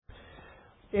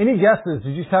Any guesses?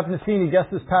 Did you just happen to see any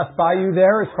guesses pass by you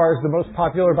there as far as the most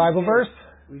popular Bible verse?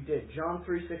 We did. John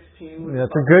 3:16.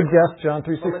 That's a good guess, John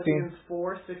 3:16. Philippians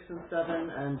 4, 6 and 7,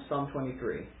 and Psalm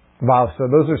 23. Wow, so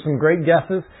those are some great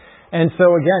guesses. And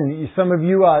so again, some of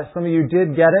you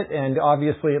did get it, and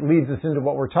obviously it leads us into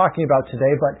what we're talking about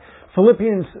today. But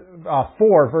Philippians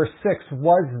 4, verse 6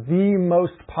 was the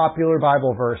most popular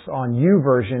Bible verse on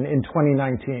YouVersion in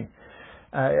 2019.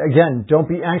 Again, don't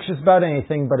be anxious about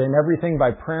anything, but in everything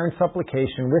by prayer and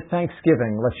supplication with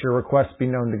thanksgiving, let your requests be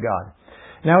known to God.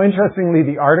 Now, interestingly,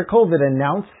 the article that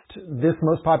announced this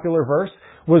most popular verse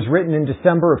was written in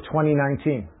December of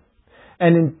 2019.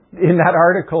 And in that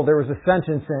article, there was a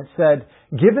sentence that said,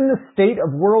 given the state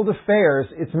of world affairs,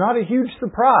 it's not a huge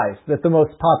surprise that the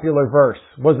most popular verse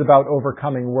was about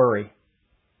overcoming worry.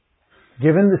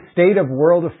 Given the state of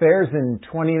world affairs in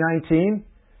 2020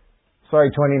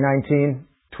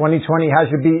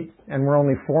 has you beat, and we're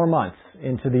only 4 months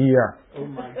into the year. Oh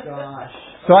my gosh.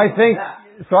 So I think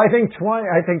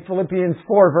Philippians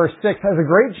 4 verse 6 has a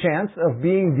great chance of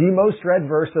being the most read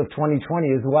verse of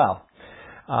 2020 as well.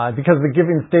 Because of the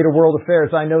given state of world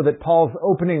affairs, I know that Paul's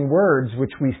opening words,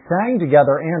 which we sang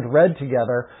together and read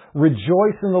together,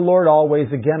 rejoice in the Lord always.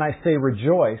 Again, I say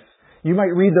rejoice. You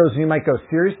might read those and you might go,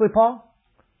 seriously, Paul?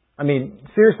 I mean,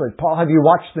 seriously, Paul, have you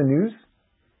watched the news?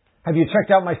 Have you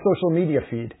checked out my social media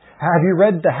feed? Have you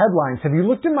read the headlines? Have you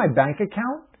looked in my bank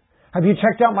account? Have you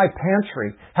checked out my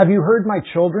pantry? Have you heard my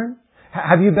children?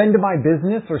 Have you been to my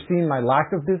business or seen my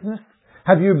lack of business?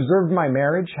 Have you observed my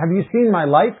marriage? Have you seen my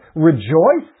life?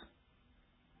 Rejoice?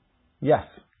 Yes.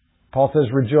 Paul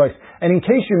says rejoice. And in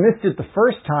case you missed it the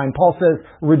first time, Paul says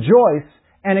rejoice.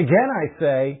 And again I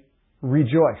say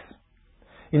rejoice.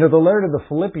 You know, the letter to the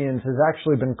Philippians has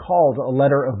actually been called a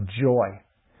letter of joy,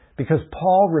 because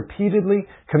Paul repeatedly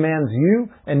commands you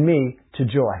and me to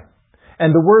joy.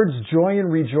 And the words joy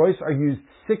and rejoice are used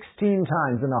 16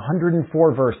 times in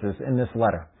 104 verses in this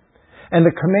letter. And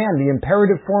the command, the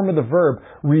imperative form of the verb,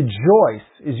 rejoice,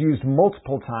 is used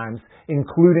multiple times,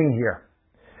 including here.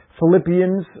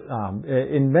 Philippians,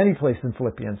 in many places in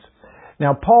Philippians.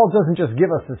 Now, Paul doesn't just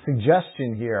give us a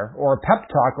suggestion here or a pep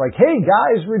talk like, hey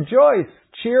guys, rejoice,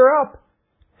 cheer up.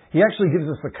 He actually gives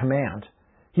us a command.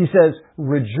 He says,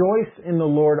 rejoice in the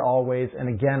Lord always, and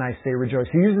again I say rejoice.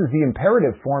 He uses the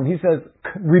imperative form. He says,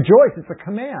 rejoice, it's a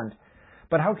command.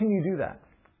 But how can you do that?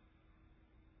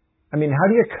 I mean, how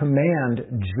do you command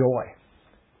joy?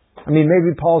 I mean,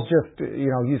 maybe Paul's just,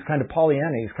 he's kind of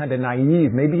Pollyanna, he's kind of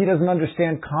naive. Maybe he doesn't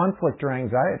understand conflict or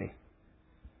anxiety.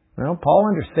 Paul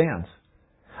understands.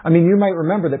 I mean, you might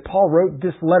remember that Paul wrote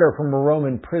this letter from a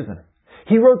Roman prison.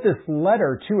 He wrote this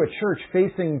letter to a church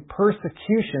facing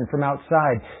persecution from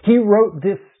outside. He wrote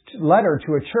this letter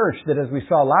to a church that, as we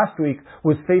saw last week,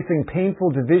 was facing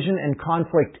painful division and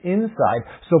conflict inside.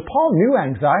 So Paul knew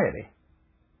anxiety.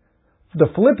 The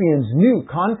Philippians knew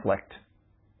conflict.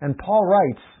 And Paul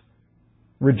writes,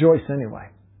 rejoice anyway.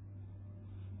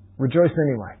 Rejoice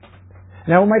anyway.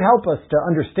 Now, it might help us to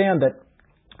understand that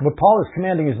what Paul is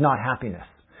commanding is not happiness.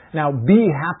 Now, be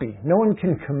happy. No one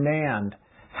can command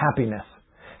happiness.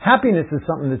 Happiness is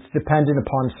something that's dependent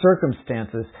upon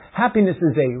circumstances. Happiness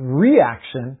is a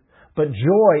reaction, but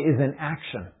joy is an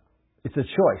action. It's a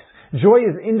choice. Joy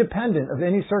is independent of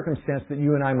any circumstance that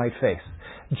you and I might face.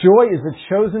 Joy is a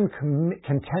chosen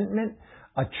contentment,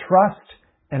 a trust,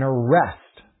 and a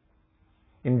rest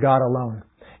in God alone,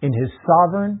 in His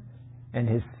sovereignty,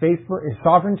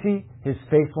 His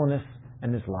faithfulness,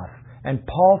 and His love. And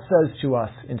Paul says to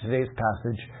us in today's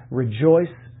passage,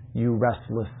 rejoice, you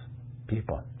restless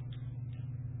people.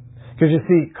 Because you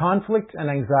see, conflict and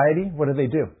anxiety, what do?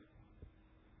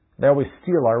 They always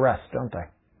steal our rest, don't they?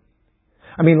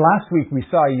 I mean, last week we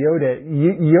saw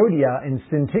Euodia and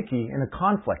Syntyche in a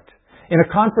conflict. In a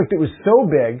conflict that was so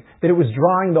big that it was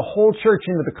drawing the whole church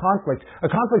into the conflict. A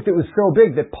conflict that was so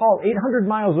big that Paul, 800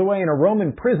 miles away in a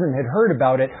Roman prison, had heard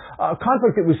about it. A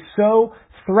conflict that was so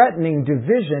threatening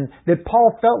division that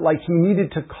Paul felt like he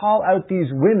needed to call out these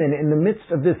women in the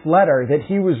midst of this letter that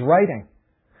he was writing.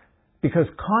 Because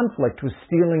conflict was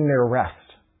stealing their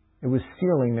rest. It was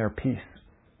stealing their peace.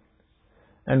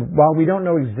 And while we don't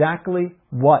know exactly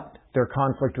what their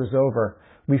conflict was over,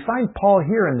 we find Paul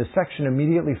here in the section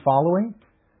immediately following,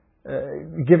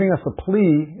 giving us a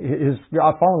plea,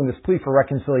 following this plea for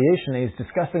reconciliation, and he's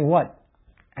discussing what?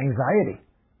 Anxiety.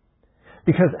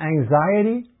 Because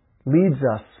anxiety leads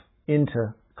us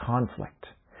into conflict.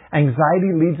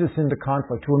 Anxiety leads us into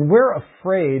conflict. When we're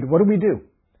afraid, what do?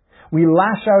 We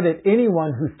lash out at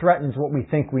anyone who threatens what we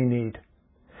think we need.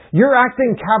 You're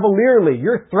acting cavalierly.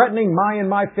 You're threatening my and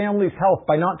my family's health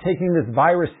by not taking this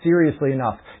virus seriously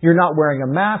enough. You're not wearing a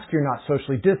mask. You're not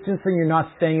socially distancing. You're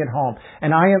not staying at home.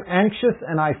 And I am anxious,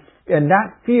 and that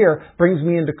fear brings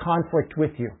me into conflict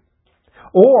with you.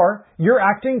 Or you're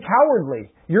acting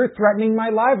cowardly. You're threatening my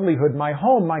livelihood, my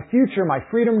home, my future, my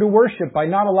freedom to worship by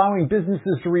not allowing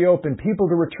businesses to reopen, people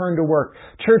to return to work,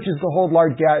 churches to hold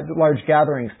large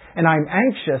gatherings. And I'm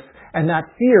anxious, and that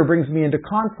fear brings me into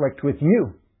conflict with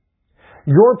you.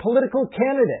 Your political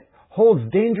candidate holds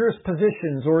dangerous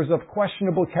positions or is of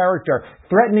questionable character,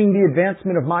 threatening the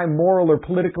advancement of my moral or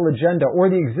political agenda or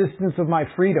the existence of my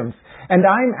freedoms. And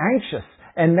I'm anxious,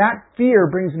 and that fear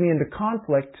brings me into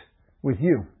conflict with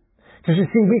you. Because you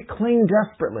see, we cling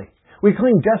desperately. We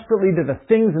cling desperately to the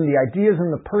things and the ideas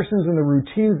and the persons and the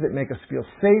routines that make us feel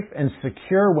safe and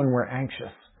secure when we're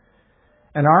anxious.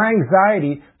 And our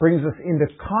anxiety brings us into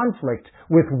conflict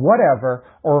with whatever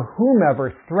or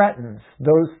whomever threatens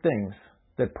those things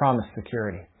that promise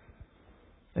security.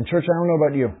 And church, I don't know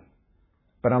about you,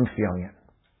 but I'm feeling it.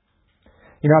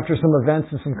 You know, after some events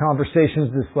and some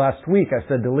conversations this last week, I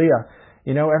said to Leah,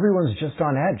 everyone's just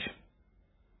on edge.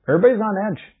 Everybody's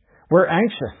on edge. We're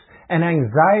anxious, and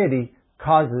anxiety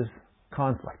causes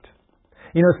conflict.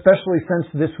 Especially since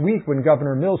this week when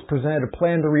Governor Mills presented a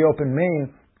plan to reopen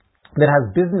Maine that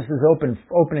has businesses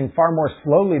opening far more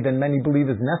slowly than many believe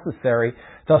is necessary,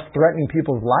 thus threatening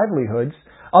people's livelihoods.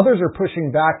 Others are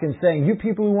pushing back and saying, you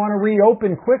people who want to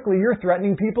reopen quickly, you're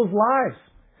threatening people's lives.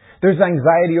 There's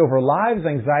anxiety over lives,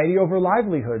 anxiety over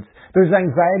livelihoods. There's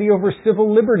anxiety over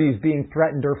civil liberties being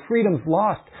threatened or freedoms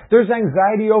lost. There's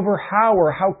anxiety over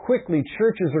how quickly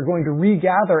churches are going to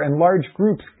regather in large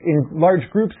groups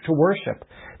to worship.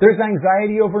 There's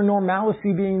anxiety over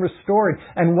normalcy being restored.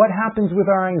 And what happens with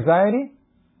our anxiety?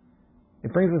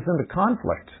 It brings us into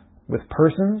conflict with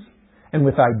persons and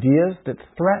with ideas that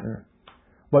threaten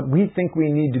what we think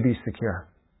we need to be secure.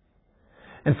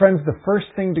 And friends, the first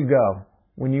thing to go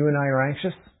when you and I are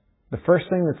anxious, the first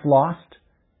thing that's lost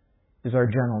is our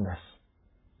gentleness.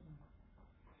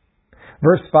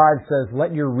 Verse 5 says,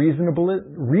 let your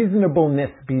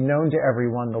reasonableness be known to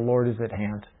everyone, the Lord is at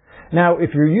hand. Now, if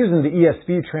you're using the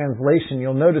ESV translation,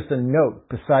 you'll notice a note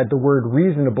beside the word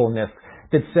reasonableness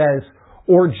that says,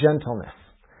 or gentleness.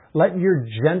 Let your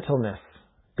gentleness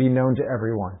be known to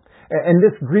everyone. And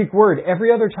this Greek word,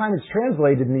 every other time it's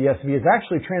translated in the ESV, is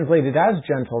actually translated as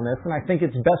gentleness, and I think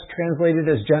it's best translated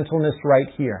as gentleness right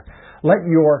here. Let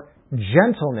your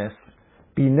gentleness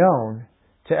be known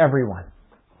to everyone.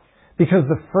 Because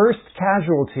the first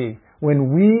casualty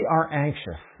when we are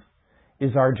anxious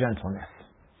is our gentleness.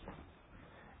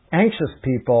 Anxious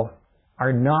people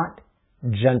are not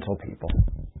gentle people.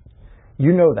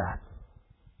 You know that.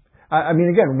 I mean,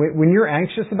 again, when you're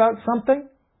anxious about something,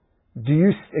 do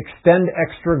you extend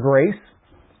extra grace?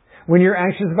 When you're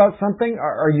anxious about something,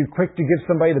 are you quick to give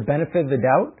somebody the benefit of the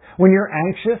doubt? When you're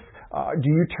anxious, do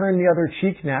you turn the other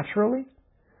cheek naturally?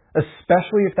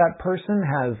 Especially if that person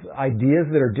has ideas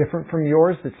that are different from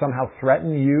yours that somehow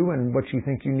threaten you and what you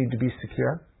think you need to be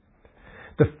secure.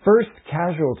 The first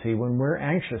casualty when we're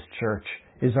anxious, church,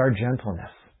 is our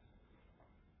gentleness.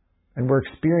 And we're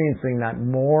experiencing that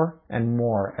more and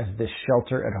more as this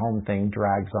shelter-at-home thing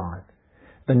drags on.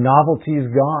 The novelty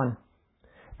is gone.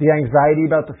 The anxiety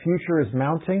about the future is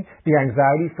mounting. The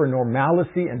anxiety for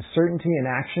normalcy and certainty in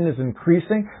action is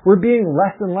increasing. We're being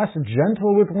less and less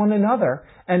gentle with one another,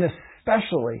 and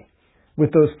especially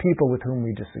with those people with whom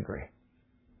we disagree.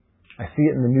 I see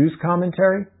it in the news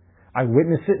commentary. I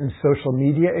witness it in social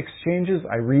media exchanges.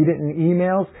 I read it in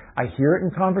emails. I hear it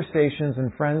in conversations.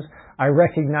 And friends, I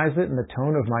recognize it in the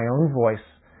tone of my own voice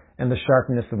and the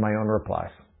sharpness of my own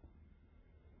replies.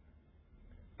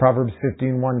 Proverbs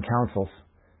 15:1 counsels,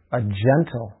 a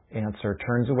gentle answer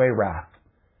turns away wrath,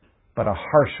 but a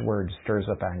harsh word stirs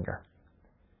up anger.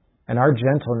 And our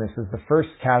gentleness is the first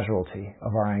casualty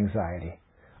of our anxiety.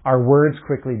 Our words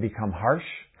quickly become harsh.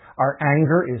 Our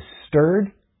anger is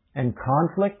stirred, and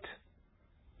conflict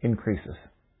increases.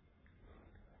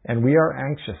 And we are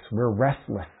anxious. We're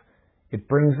restless. It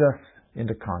brings us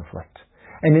into conflict.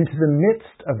 And into the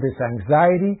midst of this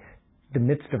anxiety, the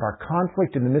midst of our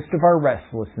conflict, in the midst of our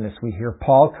restlessness, we hear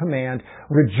Paul command,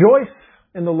 rejoice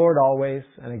in the Lord always.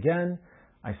 And again,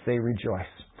 I say rejoice.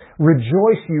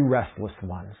 Rejoice, you restless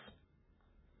ones.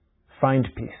 Find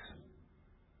peace.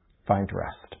 Find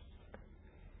rest.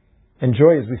 And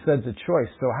joy, as we said, is a choice.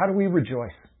 So how do we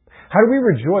rejoice? How do we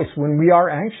rejoice when we are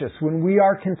anxious, when we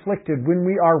are conflicted, when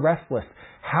we are restless?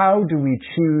 How do we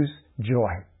choose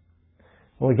joy?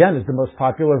 Well, again, as the most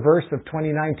popular verse of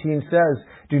 2019 says,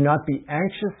 do not be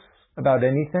anxious about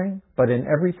anything, but in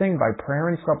everything by prayer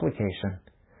and supplication,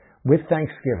 With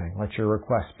thanksgiving, let your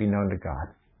requests be known to God.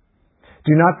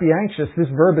 Do not be anxious. This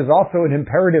verb is also an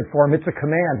imperative form. It's a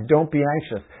command. Don't be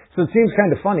anxious. So it seems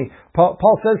kind of funny.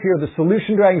 Paul says here the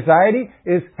solution to anxiety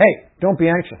is, hey, don't be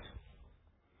anxious.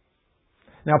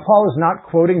 Now, Paul is not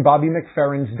quoting Bobby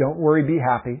McFerrin's Don't Worry, Be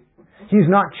Happy. He's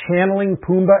not channeling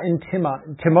Pumbaa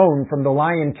and Timon from The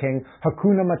Lion King.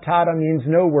 Hakuna Matata means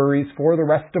no worries for the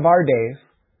rest of our days.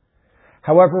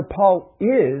 However, Paul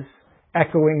is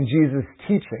echoing Jesus'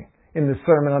 teaching in the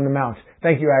Sermon on the Mount.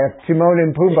 Thank you. I have Timon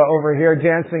and Pumbaa over here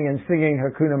dancing and singing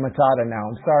Hakuna Matata now.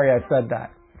 I'm sorry I said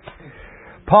that.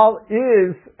 Paul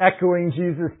is echoing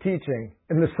Jesus' teaching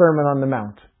in the Sermon on the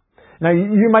Mount. Now,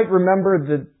 you might remember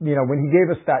that, when he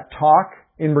gave us that talk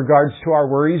in regards to our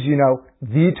worries,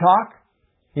 the talk.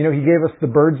 He gave us the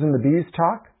birds and the bees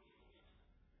talk.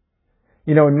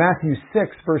 In Matthew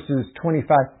 6, verses 25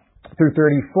 through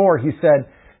 34, he said,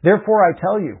 "Therefore I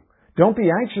tell you, don't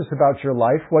be anxious about your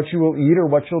life, what you will eat or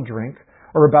what you'll drink,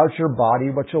 or about your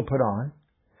body, what you'll put on.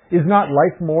 Is not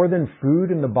life more than food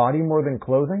and the body more than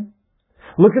clothing?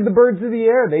 Look at the birds of the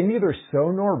air. They neither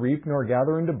sow nor reap nor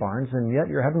gather into barns, and yet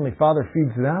your heavenly Father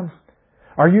feeds them.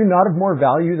 Are you not of more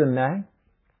value than they?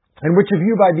 And which of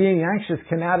you, by being anxious,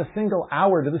 can add a single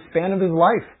hour to the span of his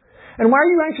life? And why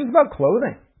are you anxious about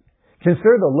clothing?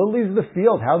 Consider the lilies of the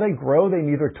field, how they grow. They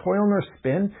neither toil nor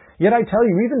spin. Yet I tell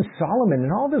you, even Solomon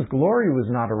in all his glory was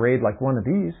not arrayed like one of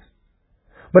these.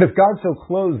 But if God so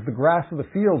clothes the grass of the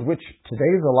field, which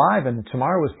today is alive and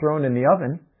tomorrow is thrown in the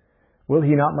oven, will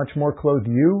he not much more clothe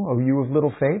you, O you of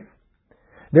little faith?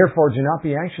 Therefore do not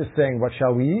be anxious, saying, what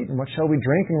shall we eat, and what shall we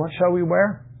drink, and what shall we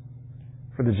wear?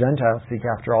 For the Gentiles seek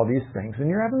after all these things, and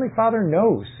your heavenly Father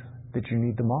knows that you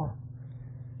need them all.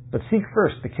 But seek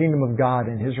first the kingdom of God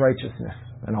and his righteousness,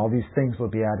 and all these things will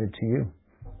be added to you.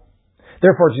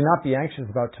 Therefore do not be anxious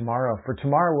about tomorrow, for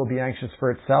tomorrow will be anxious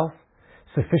for itself.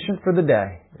 Sufficient for the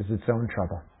day is its own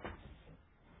trouble."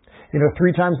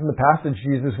 3 times in the passage,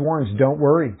 Jesus warns, don't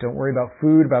worry. Don't worry about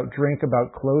food, about drink,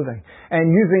 about clothing.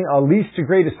 And using a least to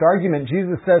greatest argument,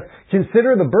 Jesus says,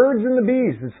 consider the birds and the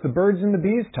bees. It's the birds and the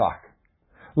bees talk.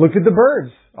 Look at the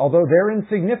birds. Although they're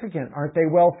insignificant, aren't they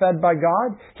well fed by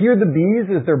God? Hear the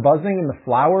bees as they're buzzing in the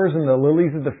flowers and the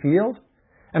lilies of the field.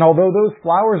 And although those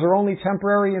flowers are only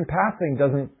temporary in passing,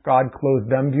 doesn't God clothe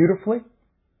them beautifully?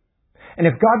 And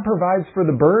if God provides for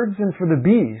the birds and for the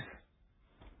bees,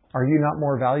 are you not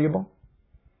more valuable?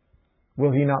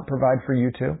 Will he not provide for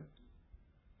you too?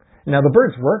 Now the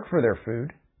birds work for their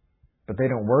food, but they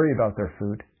don't worry about their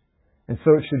food. And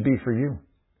so it should be for you.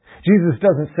 Jesus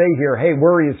doesn't say here, hey,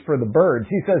 worry is for the birds.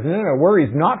 He says, no, worry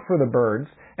is not for the birds,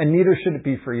 and neither should it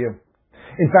be for you.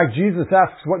 In fact, Jesus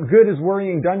asks, what good has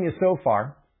worrying done you so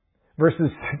far?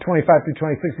 Verses 25 through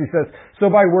 26, he says, so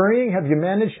by worrying, have you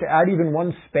managed to add even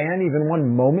one span, even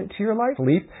one moment to your life?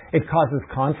 It causes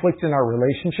conflict in our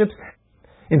relationships.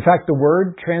 In fact, the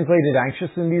word translated anxious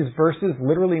in these verses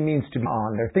literally means to be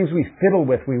on. They're things we fiddle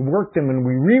with. We work them and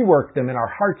we rework them in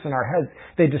our hearts and our heads.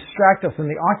 They distract us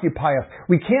and they occupy us.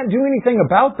 We can't do anything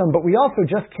about them, but we also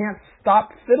just can't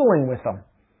stop fiddling with them.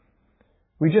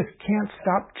 We just can't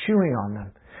stop chewing on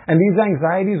them. And these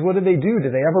anxieties, what do?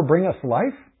 Do they ever bring us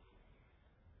life?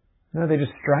 No, they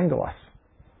just strangle us.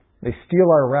 They steal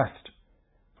our rest.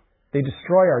 They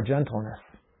destroy our gentleness.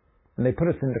 And they put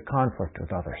us into conflict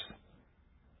with others.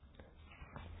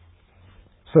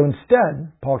 So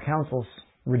instead, Paul counsels,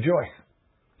 rejoice.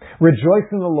 Rejoice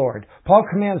in the Lord. Paul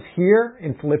commands here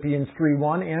in Philippians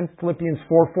 3:1 and Philippians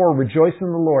 4:4, rejoice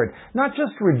in the Lord. Not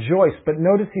just rejoice, but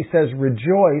notice he says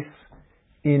rejoice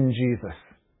in Jesus.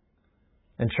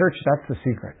 And church, that's the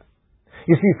secret.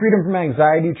 You see, freedom from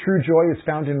anxiety, true joy is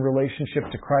found in relationship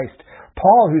to Christ.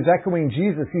 Paul, who's echoing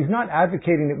Jesus, he's not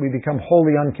advocating that we become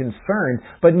wholly unconcerned,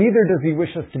 but neither does he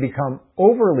wish us to become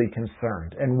overly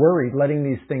concerned and worried, letting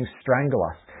these things strangle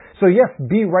us. So yes,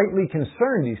 be rightly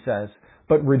concerned, he says,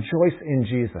 but rejoice in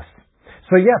Jesus.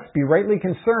 So yes, be rightly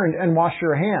concerned and wash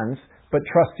your hands, but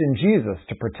trust in Jesus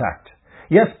to protect.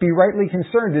 Yes, be rightly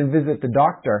concerned and visit the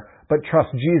doctor, but trust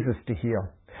Jesus to heal.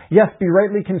 Yes, be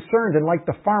rightly concerned and like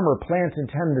the farmer plant and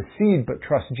tend the seed, but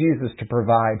trust Jesus to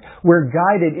provide. We're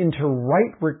guided into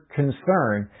right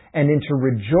concern and into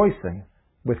rejoicing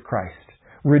with Christ.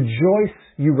 Rejoice,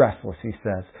 you restless, he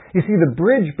says. You see, the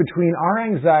bridge between our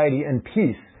anxiety and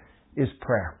peace is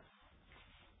prayer.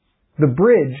 The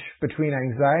bridge between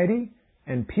anxiety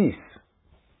and peace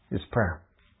is prayer.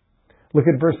 Look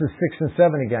at verses 6 and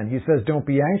 7 again. He says, don't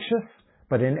be anxious,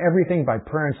 but in everything by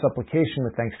prayer and supplication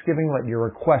with thanksgiving, let your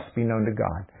requests be known to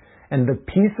God. And the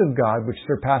peace of God, which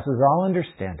surpasses all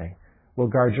understanding, will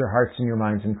guard your hearts and your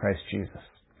minds in Christ Jesus.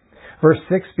 Verse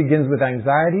 6 begins with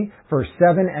anxiety. Verse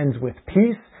 7 ends with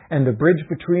peace. And the bridge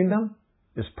between them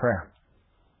is prayer.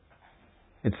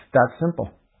 It's that simple.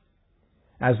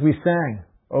 As we sang,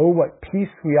 "Oh, what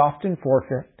peace we often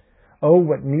forfeit. Oh,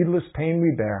 what needless pain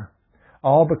we bear.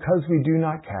 All because we do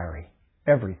not carry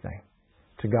everything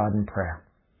to God in prayer."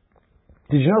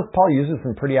 Did you know Paul uses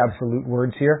some pretty absolute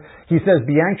words here? He says,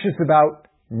 be anxious about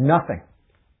nothing.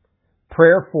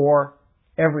 Prayer for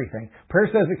everything. Prayer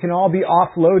says it can all be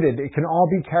offloaded. It can all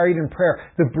be carried in prayer.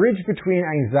 The bridge between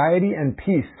anxiety and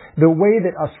peace, the way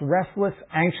that us restless,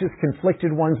 anxious,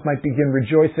 conflicted ones might begin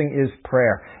rejoicing is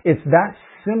prayer. It's that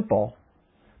simple.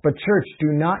 But church,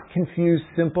 do not confuse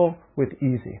simple with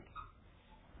easy.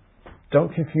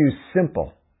 Don't confuse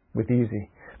simple with easy.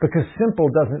 Because simple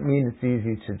doesn't mean it's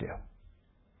easy to do.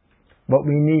 What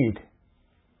we need,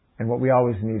 and what we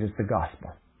always need, is the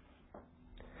gospel.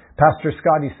 Pastor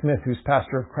Scotty Smith, who's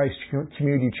pastor of Christ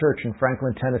Community Church in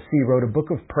Franklin, Tennessee, wrote a book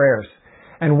of prayers.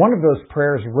 And one of those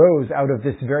prayers rose out of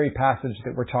this very passage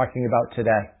that we're talking about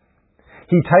today.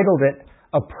 He titled it,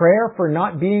 "A Prayer for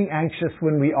Not Being Anxious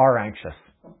When We Are Anxious."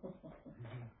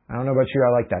 I don't know about you, I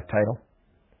like that title.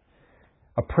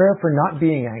 A prayer for not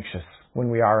being anxious when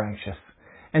we are anxious.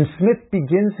 And Smith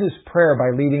begins his prayer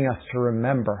by leading us to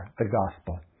remember the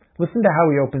gospel. Listen to how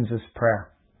he opens his prayer.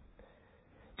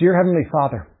 "Dear Heavenly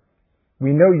Father,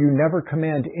 we know you never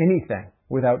command anything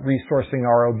without resourcing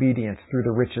our obedience through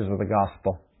the riches of the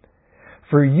gospel.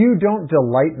 For you don't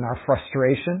delight in our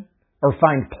frustration, or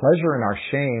find pleasure in our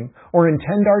shame, or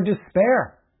intend our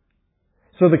despair.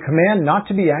 So the command not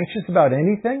to be anxious about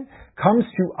anything comes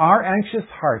to our anxious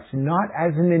hearts not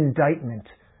as an indictment,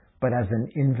 but as an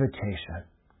invitation.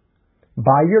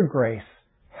 By your grace,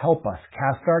 help us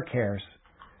cast our cares,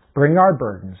 bring our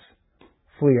burdens,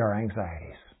 flee our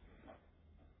anxieties."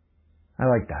 I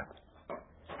like that.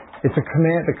 It's a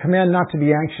command. The command not to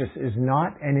be anxious is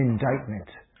not an indictment.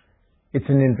 It's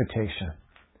an invitation.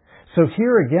 So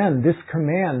here again, this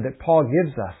command that Paul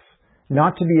gives us,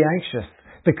 not to be anxious,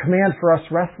 the command for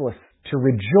us restless to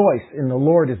rejoice in the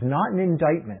Lord, is not an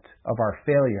indictment of our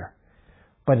failure,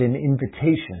 but an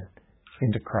invitation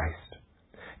into Christ.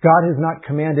 God has not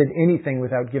commanded anything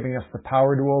without giving us the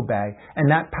power to obey. And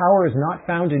that power is not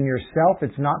found in yourself.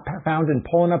 It's not found in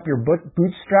pulling up your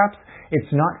bootstraps.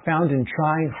 It's not found in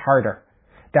trying harder.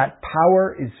 That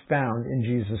power is found in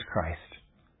Jesus Christ.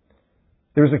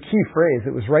 There's a key phrase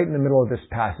that was right in the middle of this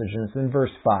passage, and it's in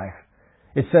verse 5.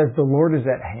 It says, "The Lord is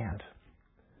at hand."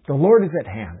 The Lord is at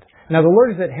hand. Now, the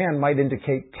Lord is at hand might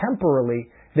indicate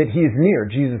temporally that He is near.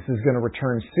 Jesus is going to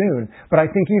return soon. But I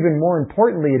think even more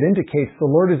importantly, it indicates the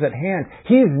Lord is at hand.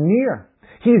 He is near.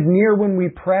 He is near when we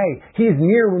pray. He is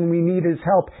near when we need His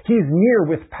help. He is near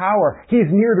with power. He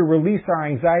is near to release our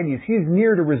anxieties. He is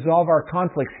near to resolve our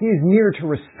conflicts. He is near to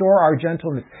restore our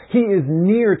gentleness. He is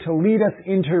near to lead us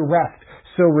into rest.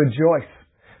 So rejoice.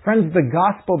 Friends, the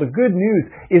gospel, the good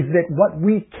news, is that what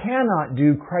we cannot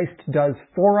do, Christ does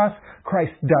for us,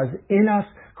 Christ does in us,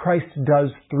 Christ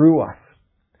does through us.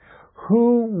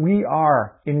 Who we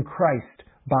are in Christ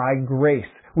by grace.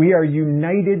 We are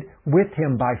united with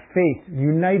Him by faith,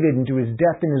 united into His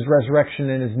death and His resurrection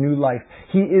and His new life.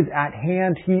 He is at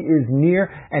hand, He is near,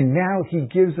 and now He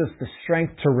gives us the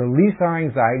strength to release our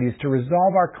anxieties, to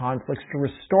resolve our conflicts, to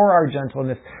restore our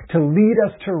gentleness, to lead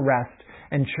us to rest,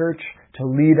 and church, to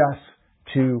lead us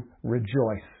to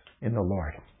rejoice in the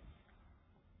Lord.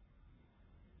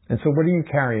 And so what are you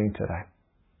carrying today?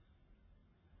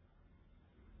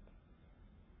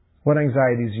 What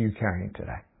anxieties are you carrying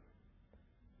today?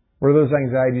 What are those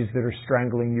anxieties that are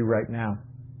strangling you right now?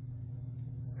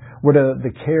 What are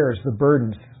the cares, the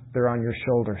burdens that are on your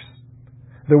shoulders?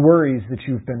 The worries that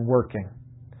you've been working?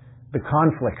 The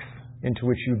conflicts into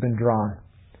which you've been drawn?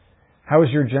 How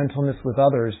has your gentleness with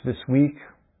others this week,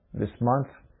 this month,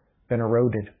 been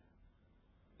eroded?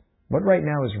 What right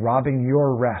now is robbing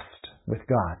your rest with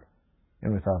God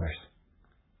and with others?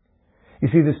 You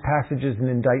see, this passage is an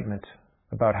indictment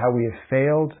about how we have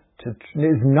failed to,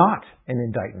 is not an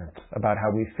indictment about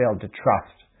how we failed to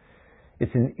trust.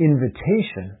 It's an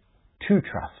invitation to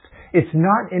trust. It's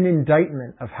not an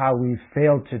indictment of how we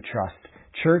failed to trust.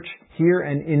 Church, hear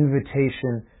an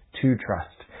invitation to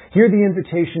trust. Hear the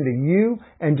invitation to you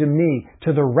and to me,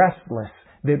 to the restless,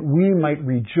 that we might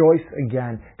rejoice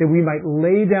again, that we might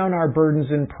lay down our burdens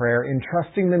in prayer,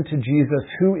 entrusting them to Jesus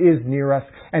who is near us,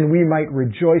 and we might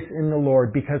rejoice in the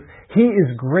Lord because He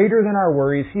is greater than our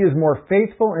worries. He is more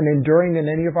faithful and enduring than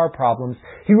any of our problems.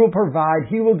 He will provide,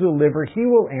 He will deliver, He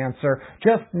will answer,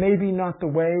 just maybe not the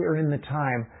way or in the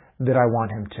time that I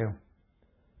want Him to.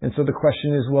 And so the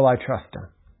question is, will I trust Him?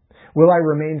 Will I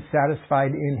remain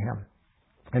satisfied in Him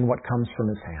and what comes from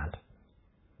His hand?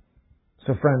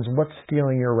 So friends, what's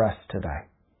stealing your rest today?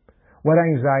 What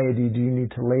anxiety do you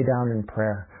need to lay down in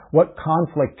prayer? What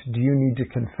conflict do you need to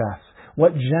confess?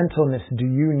 What gentleness do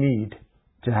you need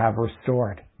to have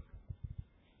restored?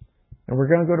 And we're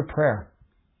going to go to prayer.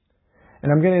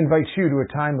 And I'm going to invite you to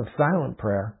a time of silent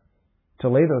prayer to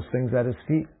lay those things at His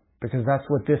feet, because that's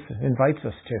what this invites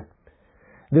us to.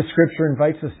 This scripture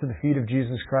invites us to the feet of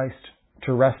Jesus Christ,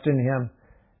 to rest in Him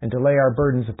and to lay our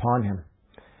burdens upon Him.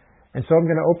 And so I'm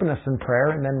going to open us in prayer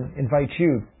and then invite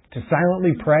you to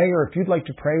silently pray, or if you'd like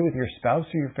to pray with your spouse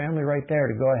or your family right there,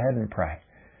 to go ahead and pray.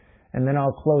 And then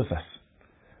I'll close us.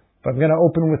 But I'm going to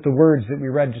open with the words that we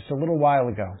read just a little while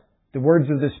ago. The words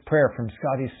of this prayer from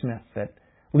Scotty Smith that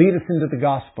lead us into the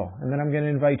gospel. And then I'm going to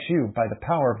invite you, by the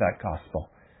power of that gospel,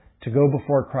 to go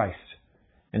before Christ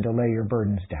and to lay your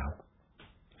burdens down.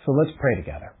 So let's pray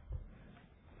together.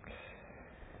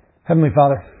 Heavenly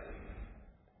Father,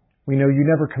 we know you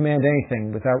never command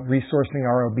anything without resourcing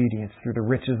our obedience through the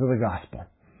riches of the gospel.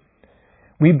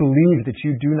 We believe that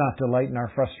you do not delight in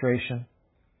our frustration.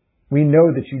 We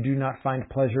know that you do not find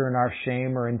pleasure in our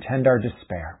shame or intend our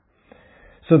despair.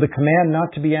 So the command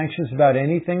not to be anxious about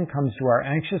anything comes to our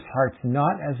anxious hearts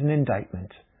not as an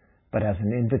indictment, but as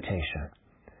an invitation.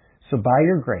 So by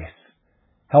your grace,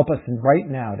 help us right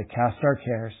now to cast our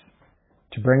cares,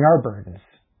 to bring our burdens,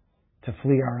 to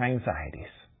flee our anxieties.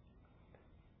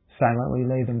 Silently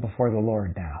lay them before the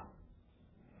Lord now.